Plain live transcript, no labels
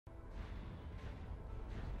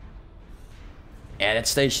Yeah, that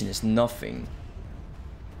station is nothing.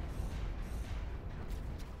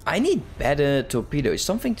 I need better torpedoes.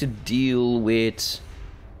 Something to deal with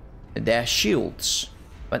their shields.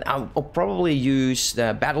 But I'll probably use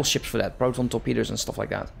the battleships for that. Proton torpedoes and stuff like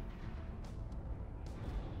that.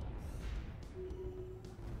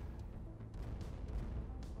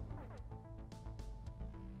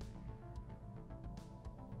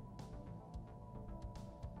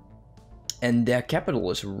 And their capital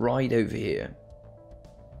is right over here.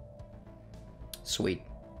 Sweet.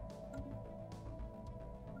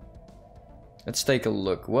 Let's take a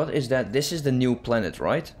look. What is that? This is the new planet,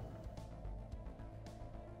 right?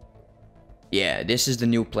 Yeah, this is the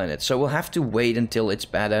new planet. So we'll have to wait until it's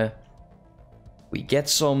better. We get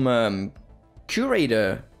some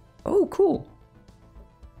Curator. Oh, cool.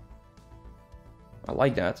 I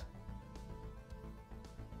like that.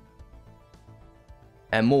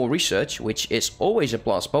 And more research, which is always a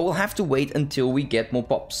plus. But we'll have to wait until we get more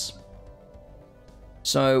pops.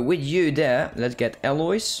 So with you there, let's get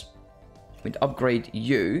alloys. We'd upgrade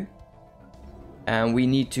you. And we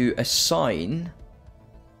need to assign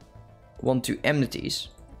one to amenities.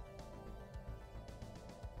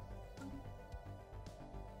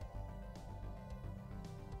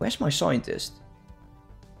 Where's my scientist?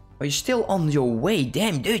 Are you still on your way?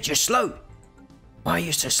 Damn, dude, you're slow. Why are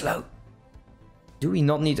you so slow? Do we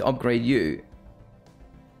not need to upgrade you?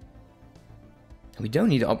 We don't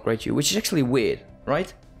need to upgrade you, which is actually weird,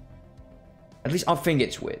 right? At least I think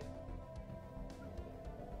it's weird.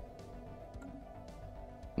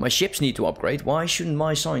 My ships need to upgrade. Why shouldn't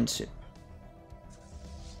my science ship?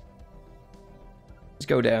 Let's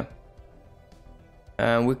go there.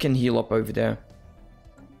 And we can heal up over there.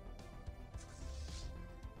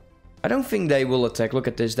 I don't think they will attack. Look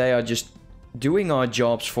at this. They are just doing our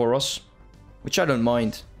jobs for us. Which I don't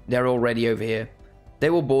mind. They're already over here.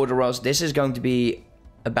 They will border us. This is going to be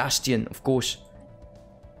a bastion, of course.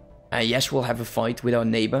 Yes, we'll have a fight with our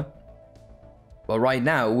neighbor. Well, right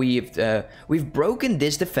now, we've broken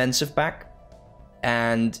this defensive pack.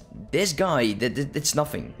 And this guy, it's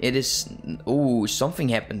nothing. It is... Ooh, something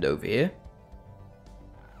happened over here.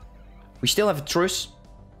 We still have a truce.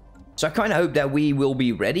 So I kind of hope that we will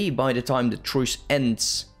be ready by the time the truce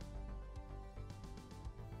ends.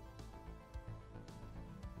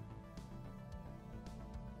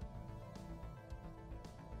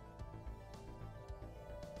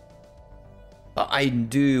 I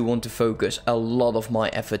do want to focus a lot of my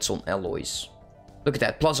efforts on alloys. Look at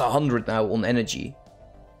that, plus 100 now on energy.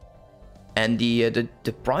 And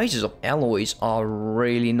the prices of alloys are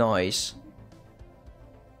really nice.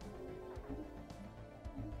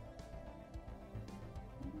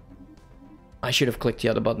 I should have clicked the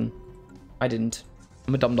other button. I didn't.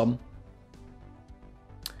 I'm a dum-dum.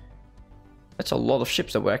 That's a lot of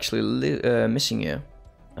ships that we're actually missing here.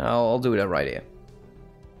 I'll do that right here.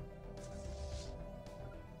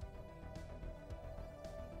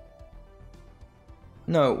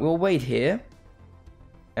 No, we'll wait here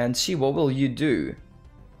and see what will you do.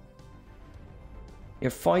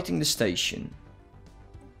 You're fighting the station.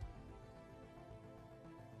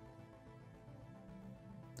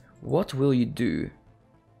 What will you do?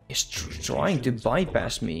 He's trying to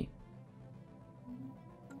bypass me.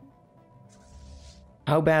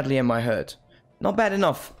 How badly am I hurt? Not bad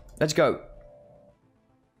enough. Let's go.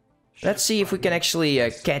 Let's see if we can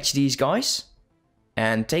actually catch these guys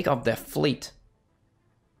and take off their fleet.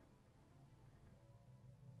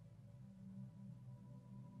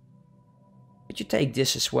 Could you take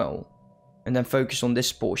this as well? And then focus on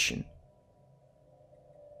this portion.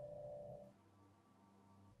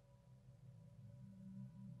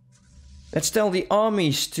 Let's tell the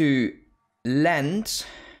armies to land.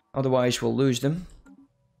 Otherwise we'll lose them.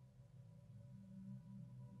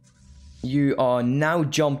 You are now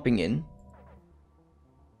jumping in.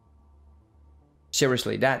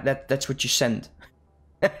 Seriously, that's what you send.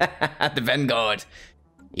 The Vanguard.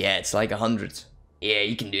 Yeah, it's like 100. Yeah,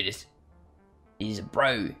 you can do this. He's a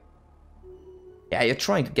bro. Yeah, you're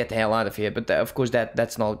trying to get the hell out of here, but of course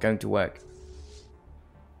that's not going to work.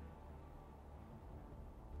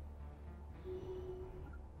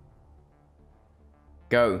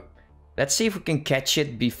 Go. Let's see if we can catch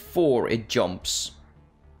it before it jumps.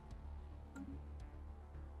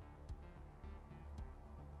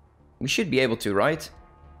 We should be able to, right?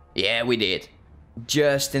 Yeah, we did.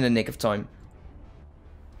 Just in the nick of time.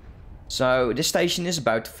 So, this station is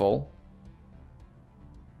about to fall.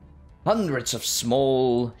 Hundreds of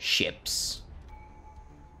small ships.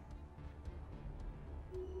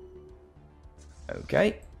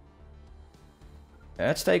 Okay.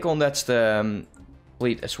 Let's take on that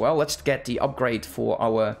fleet as well. Let's get the upgrade for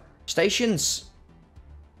our stations.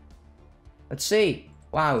 Let's see.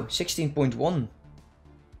 Wow, 16.1.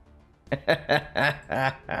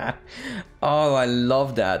 Oh, I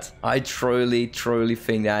love that. I truly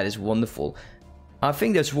think that is wonderful. I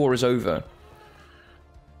think this war is over.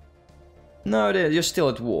 No, you're still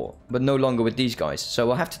at war, but no longer with these guys. So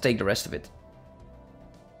we'll have to take the rest of it.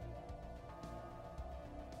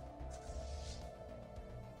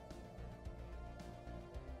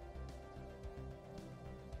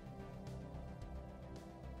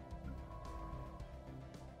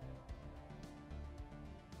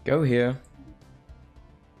 Go here.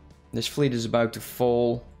 This fleet is about to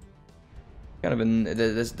fall. Kind of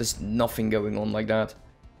there's nothing going on like that.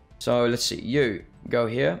 So let's see. You go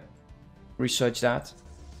here. Research that.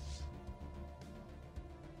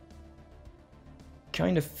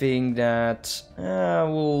 Kind of think that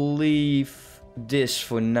we'll leave this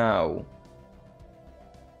for now.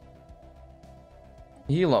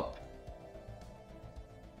 Heal up.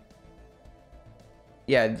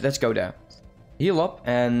 Yeah, let's go there. Heal up,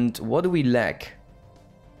 and what do we lack?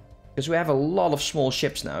 Because we have a lot of small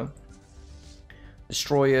ships now.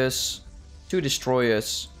 Destroyers, 2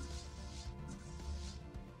 destroyers.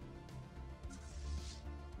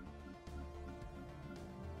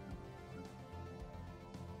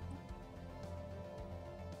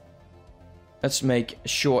 Let's make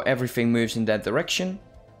sure everything moves in that direction.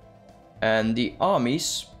 And the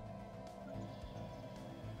armies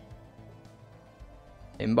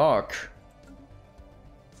embark.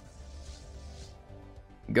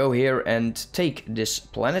 Go here and take this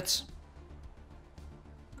planet.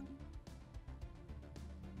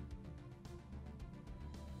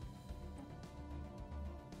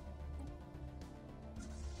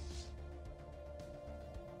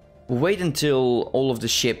 We'll wait until all of the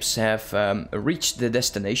ships have reached the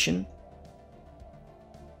destination.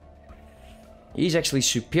 He's actually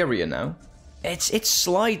superior now. It's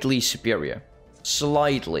slightly superior.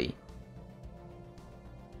 Slightly.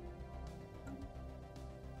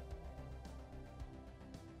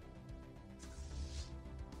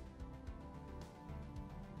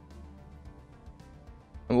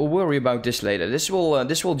 We'll worry about this later. This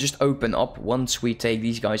will just open up once we take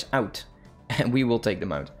these guys out. And we will take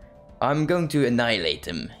them out. I'm going to annihilate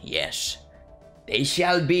them, yes. They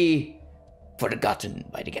shall be forgotten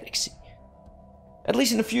by the galaxy. At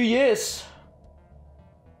least in a few years.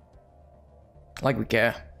 Like we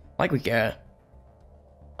care. Like we care.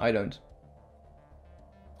 I don't.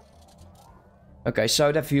 Okay,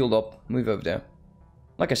 so they've healed up. Move over there.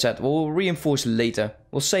 Like I said, we'll reinforce later.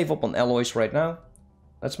 We'll save up on alloys right now.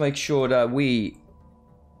 Let's make sure that we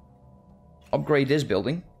upgrade this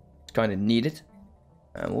building. It's kind of needed.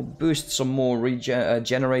 And we'll boost some more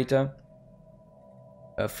generator.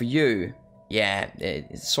 For you, yeah,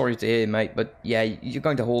 sorry to hear, mate, but yeah, you're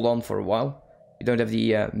going to hold on for a while. You don't have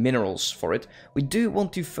the minerals for it. We do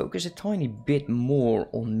want to focus a tiny bit more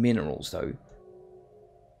on minerals, though.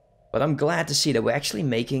 But I'm glad to see that we're actually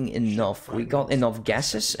making enough. We got enough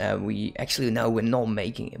gases. We actually, no, we're not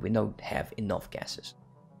making it. We don't have enough gases.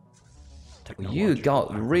 You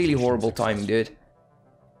got really horrible timing, dude.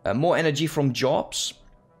 More energy from jobs.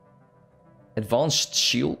 Advanced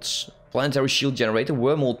shields. Planetary shield generator.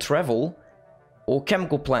 Wormhole travel. Or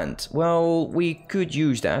chemical plant. Well, we could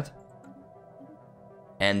use that.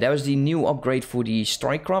 And that was the new upgrade for the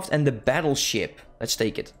strikecraft and the battleship. Let's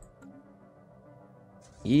take it.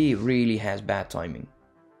 He really has bad timing.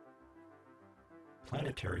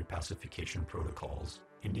 Planetary pacification protocols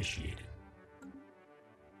initiated.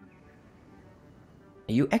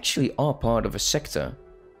 You actually are part of a sector,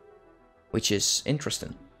 which is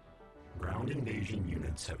interesting. Ground invasion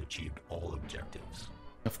units have achieved all objectives.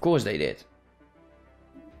 Of course they did.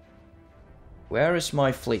 Where is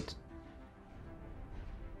my fleet?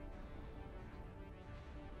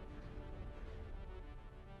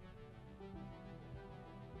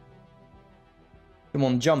 Come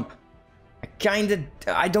on, jump.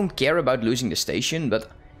 I don't care about losing the station,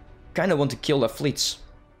 but kinda want to kill their fleets.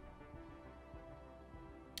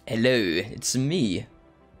 Hello, it's me.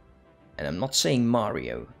 And I'm not saying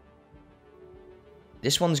Mario.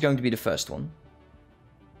 This one's going to be the first one.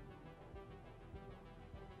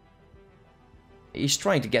 He's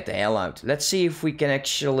trying to get the hell out. Let's see if we can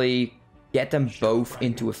actually get them both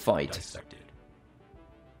into a fight.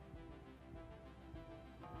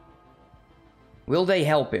 Will they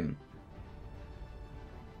help him?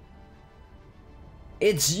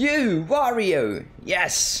 It's you, Wario!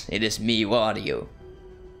 Yes, it is me, Wario.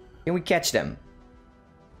 Can we catch them?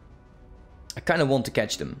 I kind of want to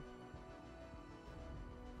catch them.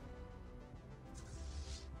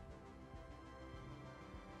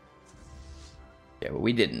 Yeah, but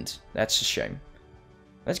we didn't. That's a shame.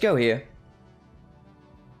 Let's go here.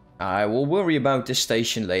 I will worry about this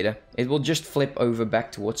station later. It will just flip over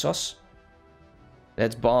back towards us.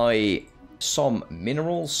 Let's buy some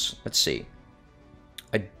minerals. Let's see.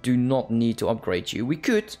 I do not need to upgrade you. We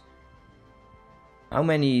could. How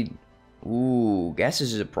many... Ooh,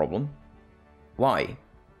 gases is a problem. Why?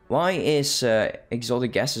 Why is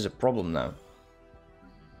exotic gases a problem now?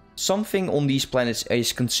 Something on these planets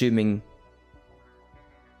is consuming...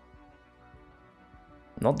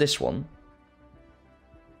 Not this one.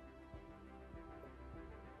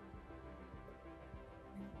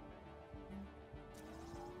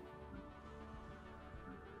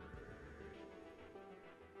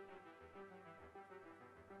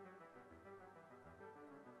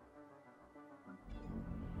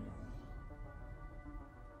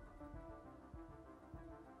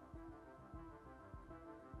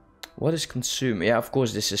 What is consuming? Yeah, of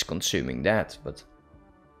course this is consuming that, but...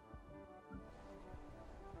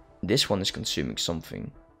 This one is consuming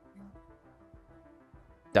something.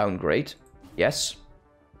 Downgrade. Yes.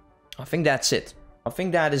 I think that's it. I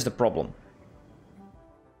think that is the problem.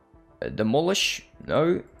 Demolish.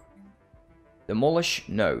 No. Demolish.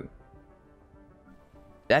 No.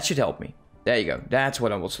 That should help me. There you go. That's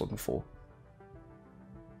what I was looking for.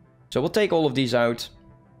 So we'll take all of these out.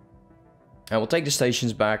 And we'll take the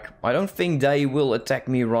stations back. I don't think they will attack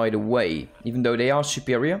me right away, even though they are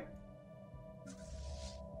superior.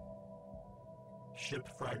 Ship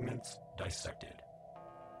fragments dissected.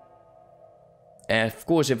 And of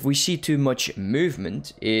course, if we see too much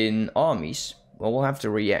movement in armies, well, we'll have to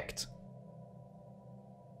react.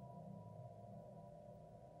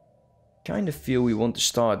 Kind of feel we want to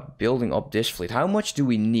start building up this fleet. How much do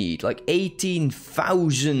we need? Like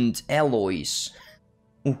 18,000 alloys.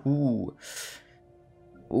 Ooh,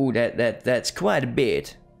 ooh, that's quite a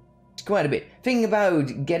bit. It's quite a bit. Thinking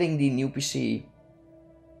about getting the new PC.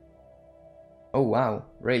 Oh wow,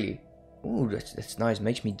 really? Ooh, that's nice.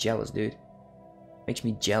 Makes me jealous, dude. Makes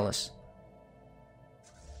me jealous.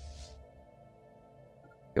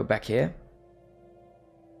 Go back here.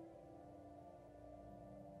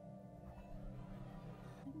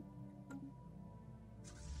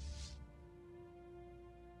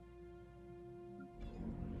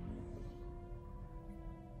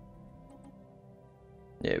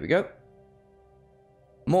 There we go.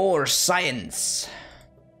 More science.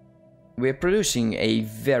 We're producing a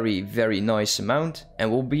very, very nice amount.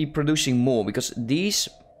 And we'll be producing more because these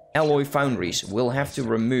alloy foundries will have to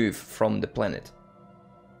remove from the planet.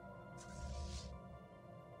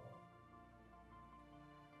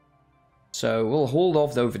 So we'll hold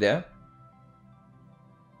off over there.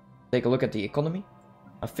 Take a look at the economy.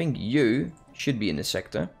 I think you should be in the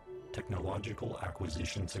sector. Technological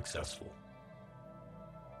acquisition successful.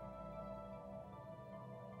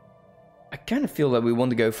 I kind of feel that we want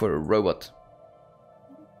to go for a robot.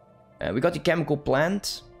 We got the chemical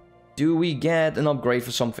plant. Do we get an upgrade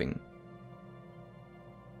for something?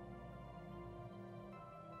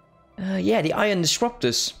 Yeah, the iron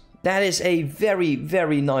disruptors. That is a very,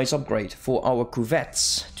 very nice upgrade for our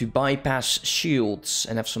corvettes. To bypass shields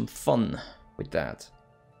and have some fun with that.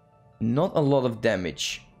 Not a lot of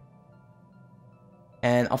damage.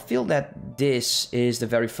 And I feel that this is the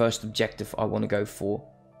very first objective I want to go for.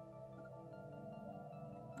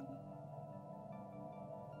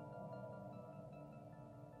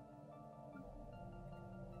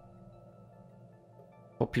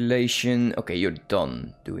 Population. Okay, you're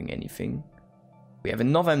done doing anything. We have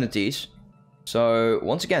enough amenities. So,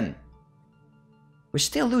 once again, we're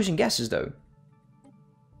still losing gases though.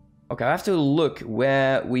 Okay, I have to look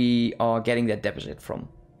where we are getting that deposit from.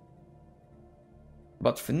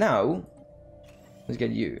 But for now, let's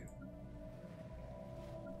get you.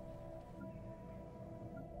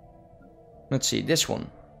 Let's see, this one.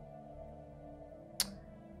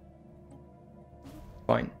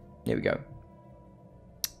 Fine, here we go.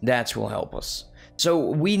 That will help us. So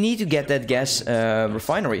we need to get that gas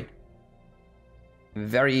refinery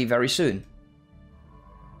very, very soon.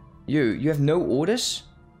 You have no orders?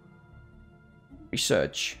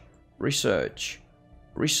 Research, research,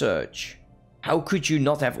 research. How could you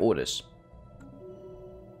not have orders?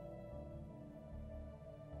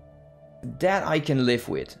 That I can live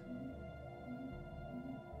with.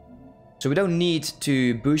 So we don't need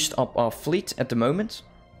to boost up our fleet at the moment.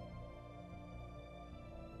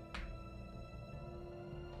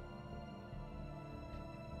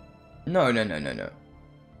 No.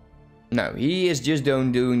 No, he is just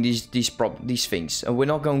doing these things. We're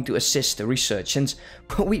not going to assist the research, since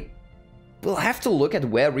we will have to look at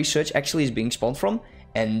where research actually is being spawned from,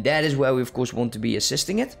 and that is where we of course want to be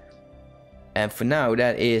assisting it. And for now,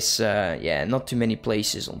 that is yeah, not too many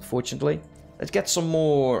places, unfortunately. Let's get some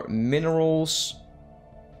more minerals.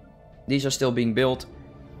 These are still being built.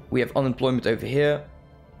 We have unemployment over here.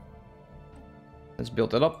 Let's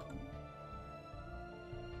build that up.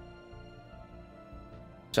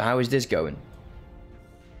 So how is this going?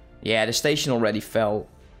 Yeah, the station already fell.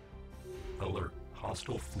 Alert.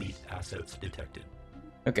 Hostile fleet assets detected.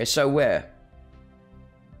 Okay, so where?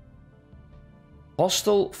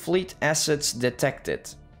 Hostile fleet assets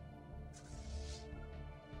detected.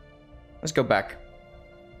 Let's go back.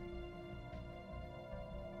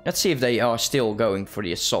 Let's see if they are still going for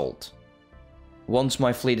the assault. Once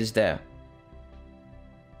my fleet is there.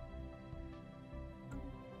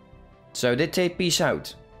 So did they peace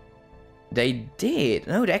out? They did.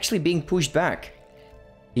 No, they're actually being pushed back.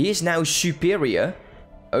 He is now superior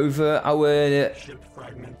over our ship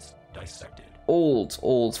fragments dissected.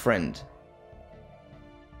 Old friend.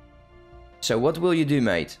 So what will you do,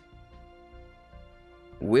 mate?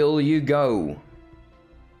 Will you go?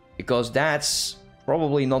 Because that's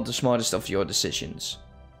probably not the smartest of your decisions.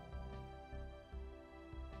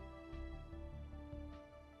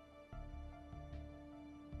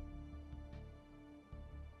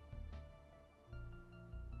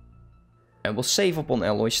 And we'll save up on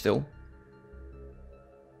alloy still.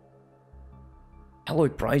 Alloy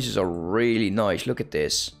prices are really nice. Look at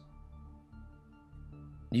this.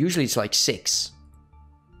 Usually it's like 6.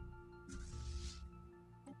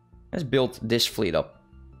 Let's build this fleet up.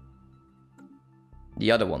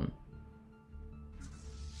 The other one.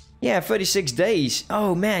 Yeah, 36 days.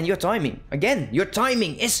 Oh man, your timing. Again, your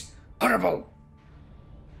timing is horrible.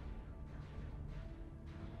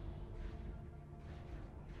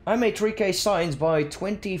 I made 3k science by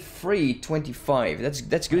 23-25.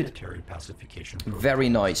 That's good. Planetary pacification Very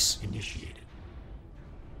nice. initiated.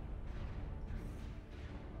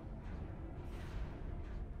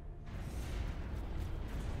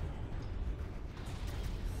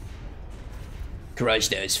 Crush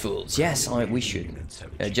those fools. Yes, we should.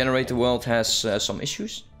 Generator world has some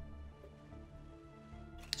issues.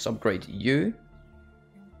 Let's upgrade you.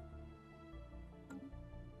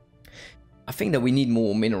 I think that we need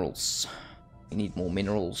more minerals. We need more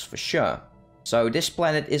minerals for sure. So this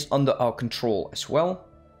planet is under our control as well.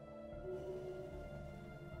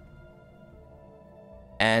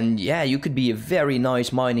 And yeah, you could be a very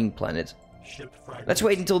nice mining planet. Let's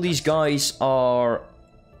wait until these guys are...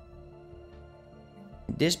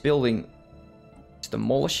 This building... Let's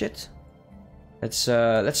demolish it. Let's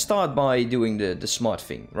start by doing the smart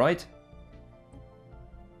thing, right?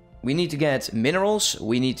 We need to get minerals.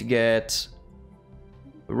 We need to get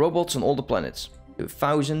robots on all the planets.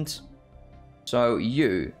 1,000. So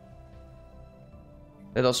you.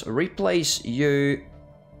 Let us replace you.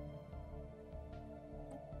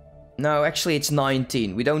 No, actually it's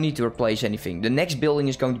 19. We don't need to replace anything. The next building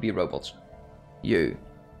is going to be robots. You.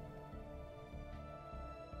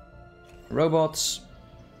 Robots.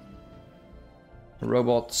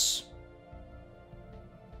 Robots.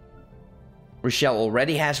 Rochelle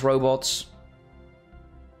already has robots.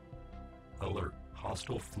 Alert.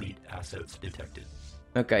 Hostile fleet assets detected.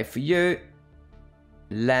 Okay, for you.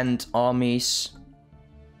 Land armies.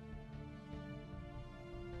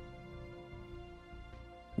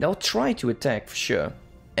 They'll try to attack for sure.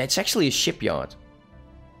 It's actually a shipyard.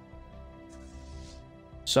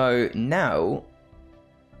 So now,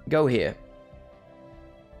 go here.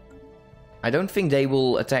 I don't think they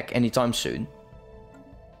will attack anytime soon.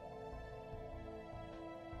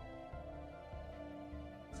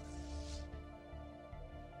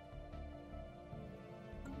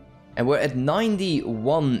 And we're at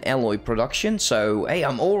 91 alloy production, so hey,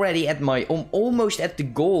 I'm already at I'm almost at the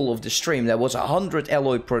goal of the stream. That was 100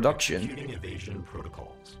 alloy production. Executing evasion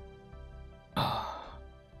protocols. Ah,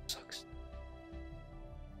 sucks.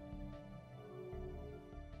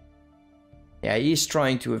 Yeah, he's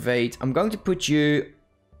trying to evade. I'm going to put you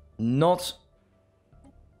not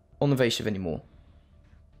on evasive anymore.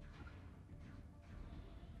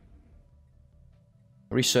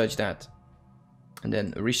 Research that. And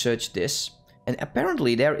then research this. And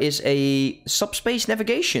apparently there is a subspace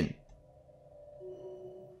navigation.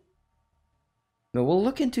 But we'll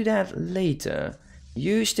look into that later.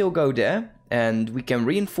 You still go there. And we can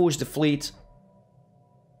reinforce the fleet.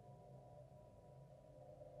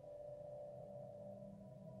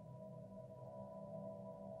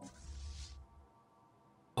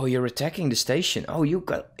 Oh, you're attacking the station. Oh,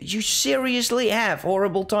 you seriously have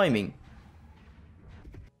horrible timing.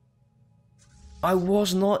 I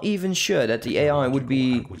was not even sure that the AI would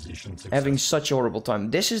be having such a horrible time.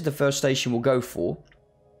 This is the first station we'll go for.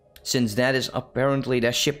 Since that is apparently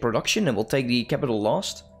their ship production and we'll take the capital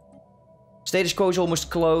last. Status quo is almost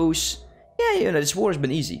close. Yeah, you know, this war has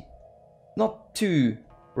been easy. Not too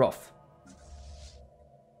rough.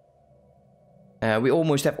 We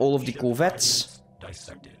almost have all of the corvettes.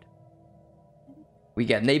 Dissected. We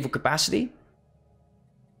get naval capacity.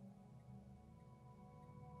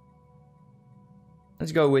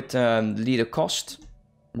 Let's go with leader cost.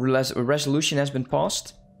 Resolution has been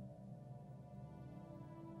passed.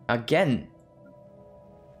 Again.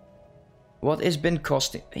 What has been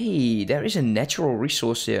costing? Hey, there is a natural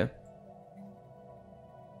resource here.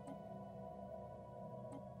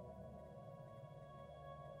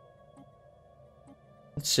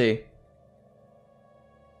 Let's see.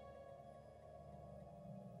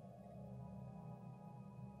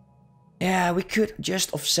 Yeah, we could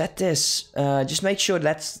just offset this. Just make sure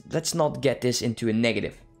let's not get this into a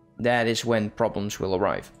negative. That is when problems will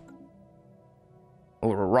arrive.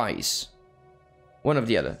 Or arise. One of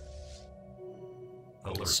the other.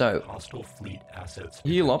 Alert. So, Hostile fleet assets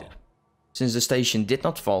heal up, detected. since the station did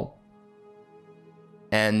not fall.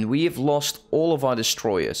 And we have lost all of our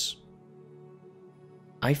destroyers.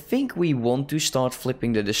 I think we want to start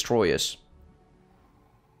flipping the destroyers.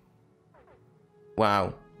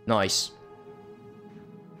 Wow, nice.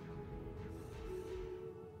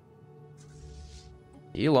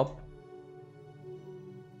 Heal up.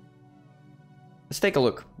 Let's take a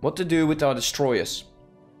look. What to do with our destroyers.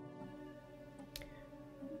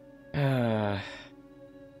 I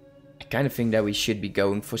kind of think that we should be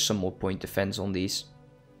going for some more point defense on these.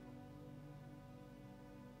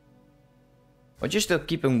 Or just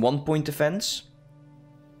keeping 1 point defense.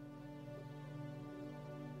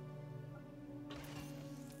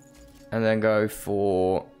 And then go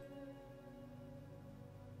for...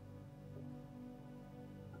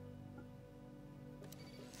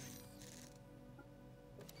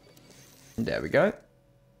 There we go.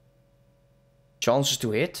 Chances to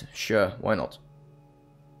hit? Sure, why not?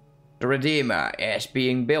 The Redeemer is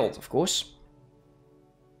being built, of course.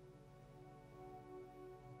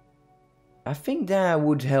 I think that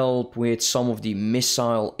would help with some of the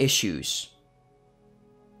missile issues.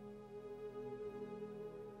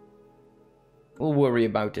 We'll worry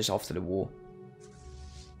about this after the war.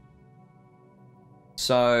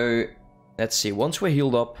 So, let's see. Once we're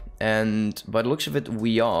healed up, and by the looks of it,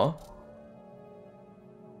 we are.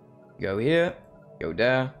 Go here, go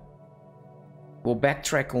there. We'll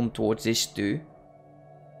backtrack on towards this too.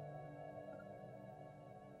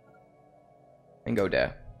 And go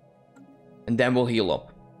there. And then we'll heal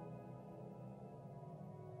up.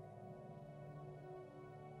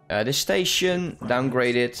 This station,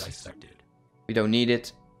 downgrade it. Dissected. We don't need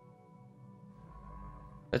it.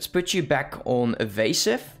 Let's put you back on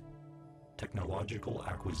evasive. Technological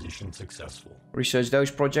acquisition successful. Research those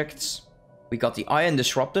projects. We got the Iron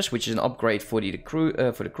Disruptors, which is an upgrade for the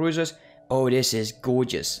cruisers. Oh, this is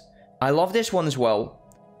gorgeous. I love this one as well.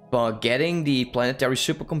 But getting the planetary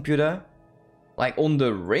supercomputer, like on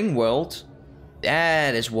the Ringworld,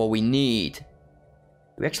 that is what we need. Do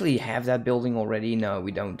we actually have that building already? No,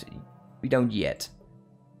 we don't. We don't yet.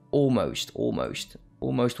 Almost we'll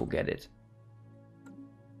get it.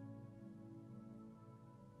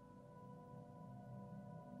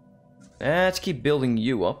 Let's keep building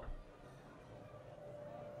you up.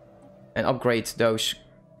 And upgrade those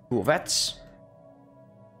corvettes.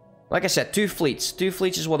 Like I said, 2 fleets. 2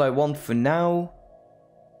 fleets is what I want for now.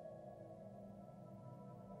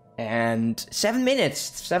 And 7 minutes.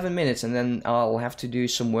 7 minutes, and then I'll have to do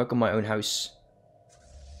some work on my own house.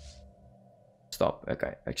 Stop.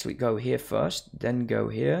 Okay, actually go here first, then go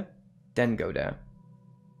here, then go there.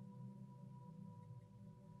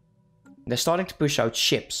 They're starting to push out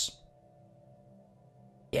ships.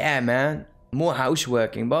 Yeah, man. More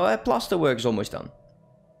houseworking, but plaster work is almost done.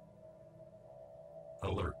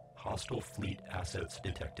 Alert. Hostile fleet assets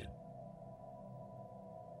detected.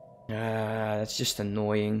 That's just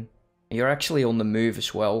annoying. You're actually on the move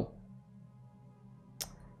as well.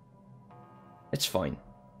 It's fine.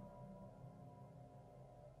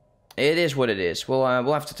 It is what it is. We'll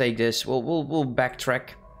have to take this. We'll backtrack.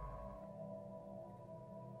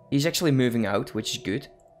 He's actually moving out, which is good.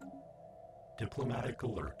 Diplomatic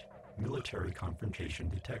alert. Military confrontation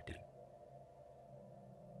detected.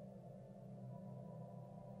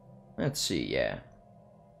 Let's see, yeah.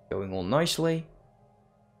 Going on nicely.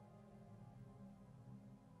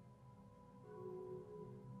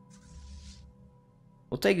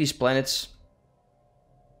 We'll take these planets.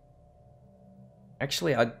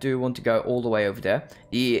 Actually, I do want to go all the way over there.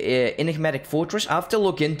 The enigmatic fortress, I have to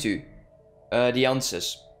look into the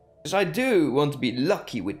answers. Because I do want to be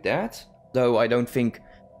lucky with that. Though I don't think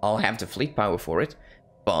I'll have the fleet power for it.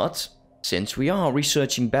 But, since we are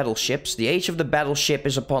researching battleships, the age of the battleship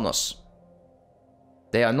is upon us.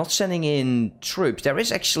 They are not sending in troops. There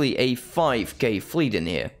is actually a 5k fleet in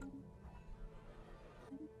here.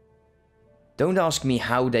 Don't ask me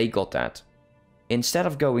how they got that. Instead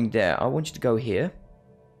of going there, I want you to go here.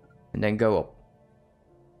 And then go up.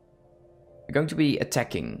 We're going to be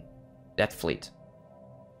attacking that fleet.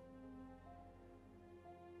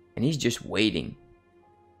 And he's just waiting.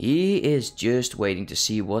 He is just waiting to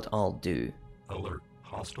see what I'll do. Alert.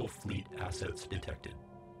 Hostile fleet assets detected.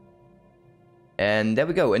 And there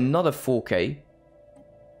we go. Another 4k.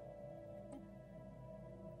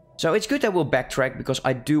 So it's good that we'll backtrack, because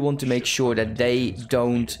I do want to make sure that they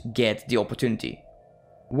don't get the opportunity.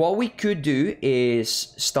 What we could do is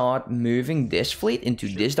start moving this fleet into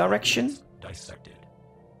this direction. Dissected.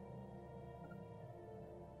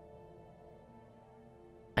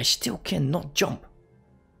 I still cannot jump.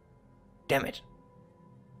 Damn it.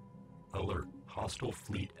 Alert. Hostile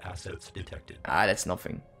fleet assets detected. Ah, that's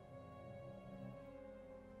nothing.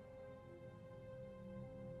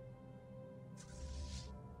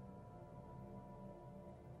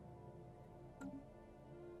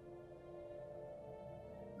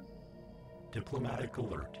 Diplomatic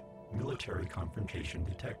alert. Military confrontation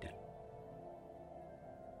detected.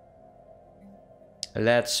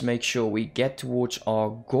 Let's make sure we get towards our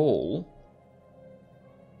goal.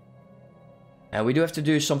 And we do have to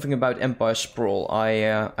do something about Empire Sprawl. I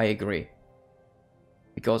agree.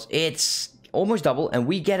 Because it's almost double, and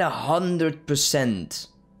we get 100%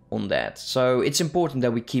 on that. So it's important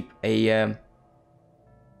that we keep a an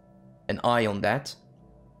eye on that.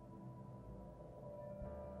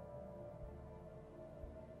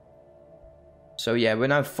 So yeah, we're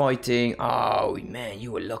now fighting. Oh man,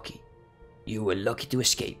 you were lucky. You were lucky to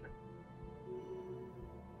escape.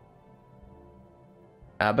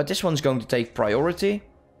 But this one's going to take priority.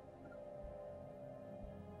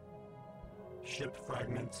 Ship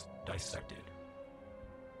fragments dissected.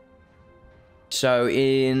 So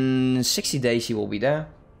in 60 days he will be there.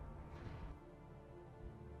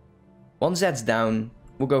 Once that's down,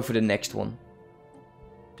 we'll go for the next one.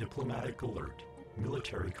 Diplomatic alert.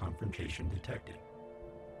 Military confrontation detected.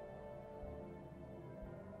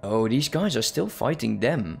 Oh, these guys are still fighting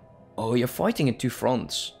them. Oh, you're fighting at 2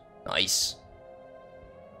 fronts. Nice.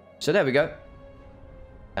 So there we go.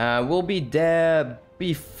 We'll be there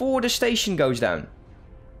before the station goes down.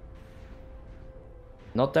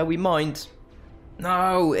 Not that we mind.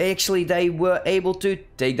 No, actually they were able to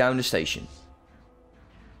take down the station.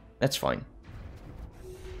 That's fine.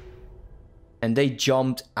 And they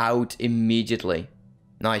jumped out immediately.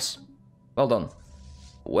 Nice. Well done.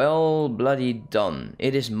 Well bloody done.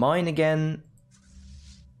 It is mine again.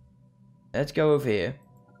 Let's go over here.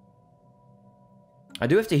 I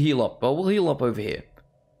do have to heal up, but we'll heal up over here.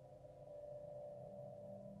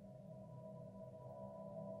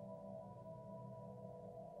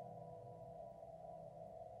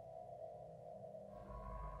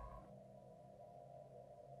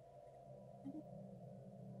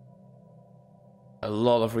 A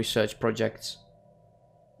lot of research projects.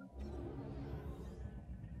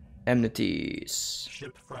 Enmities.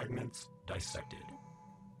 Ship fragments dissected.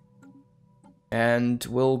 And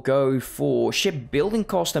we'll go for ship building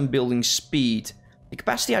cost and building speed. The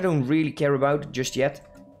capacity I don't really care about just yet.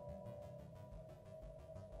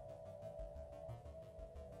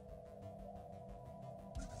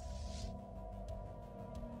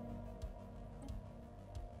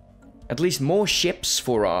 At least more ships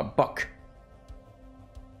for our buck.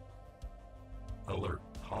 Alert.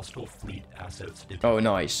 Hostile fleet assets detected. Oh,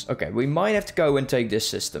 nice. Okay, we might have to go and take this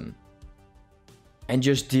system. And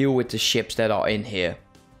just deal with the ships that are in here.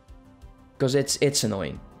 Because it's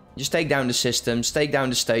annoying. Just take down the systems, take down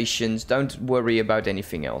the stations. Don't worry about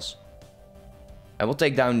anything else. I will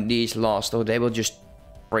take down these last, or they will just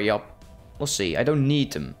free up. We'll see. I don't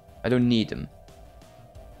need them. I don't need them.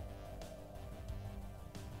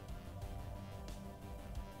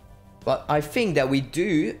 But I think that we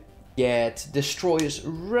do get destroyers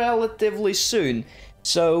relatively soon.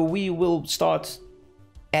 So we will start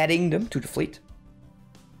adding them to the fleet.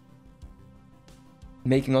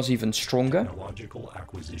 Making us even stronger. Technological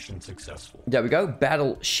acquisition successful. There we go.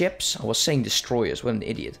 Battleships. I was saying destroyers. What an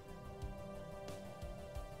idiot.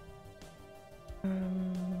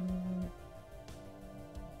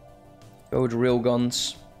 Go with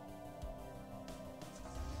railguns.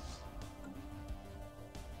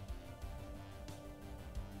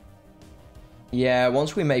 Yeah,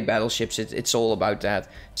 once we make battleships, it's all about that.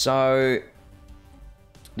 So,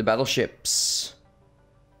 the battleships.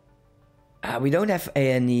 We don't have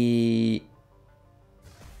any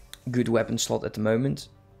good weapon slot at the moment.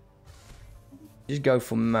 Just go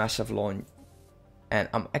for massive launch. And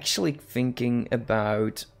I'm actually thinking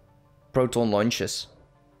about proton launches.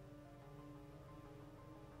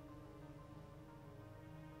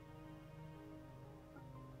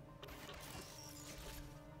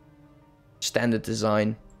 Standard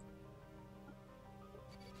design.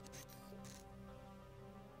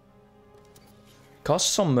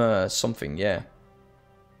 Cost some something, yeah.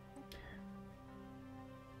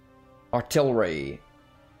 Artillery.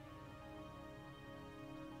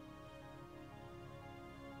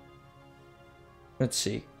 Let's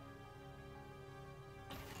see.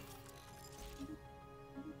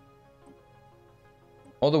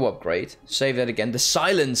 Auto upgrade. Save that again. The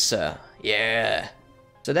silencer. Yeah.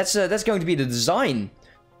 So that's going to be the design.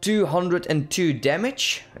 202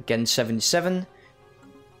 damage against 77.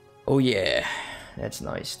 Oh yeah. That's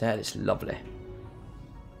nice. That is lovely.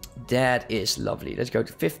 That is lovely. Let's go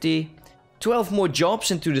to 50. 12 more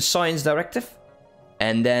jobs into the science directive.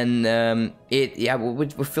 And then we'll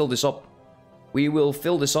fill this up. We will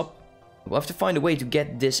fill this up. We'll have to find a way to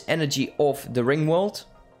get this energy off the ring world.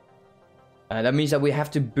 That means that we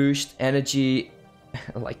have to boost energy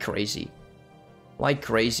like crazy. Like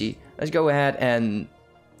crazy. Let's go ahead and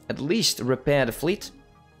at least repair the fleet.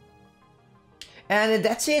 And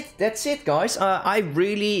that's it. That's it, guys. I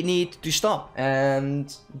really need to stop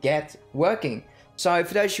and get working. So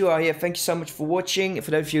for those of you who are here, thank you so much for watching.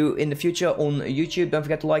 For those of you in the future on YouTube, don't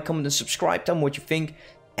forget to like, comment, and subscribe. Tell me what you think.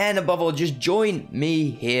 And above all, just join me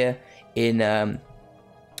here in...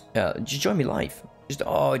 just join me live. Just,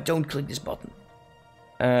 oh, don't click this button.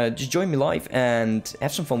 Just join me live and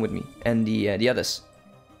have some fun with me and the others.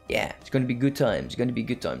 Yeah, it's going to be good times. It's going to be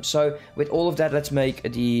good times. So with all of that, let's make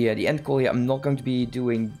the end call here. I'm not going to be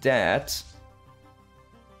doing that.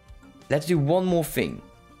 Let's do one more thing.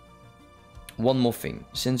 One more thing.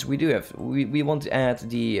 Since we do have... We want to add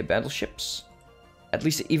the battleships. At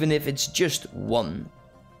least even if it's just one.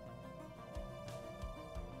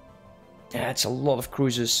 Yeah, it's a lot of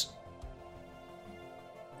cruisers.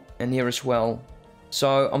 And here as well.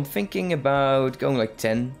 So I'm thinking about going like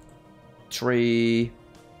 10, 3,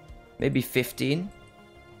 maybe 15.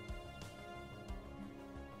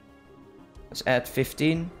 Let's add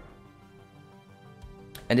 15.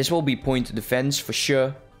 And this will be point defense for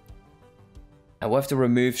sure. And we'll have to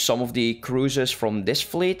remove some of the cruisers from this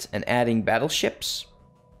fleet and adding battleships.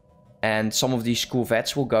 And some of these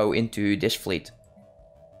corvettes will go into this fleet.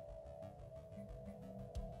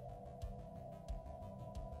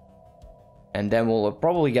 And then we'll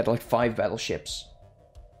probably get like 5 battleships.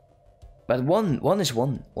 But one is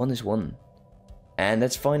one. One is one. And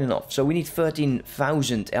that's fine enough. So we need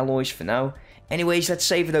 13,000 alloys for now. Anyways, let's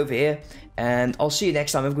save it over here. And I'll see you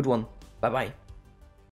next time. Have a good one. Bye bye.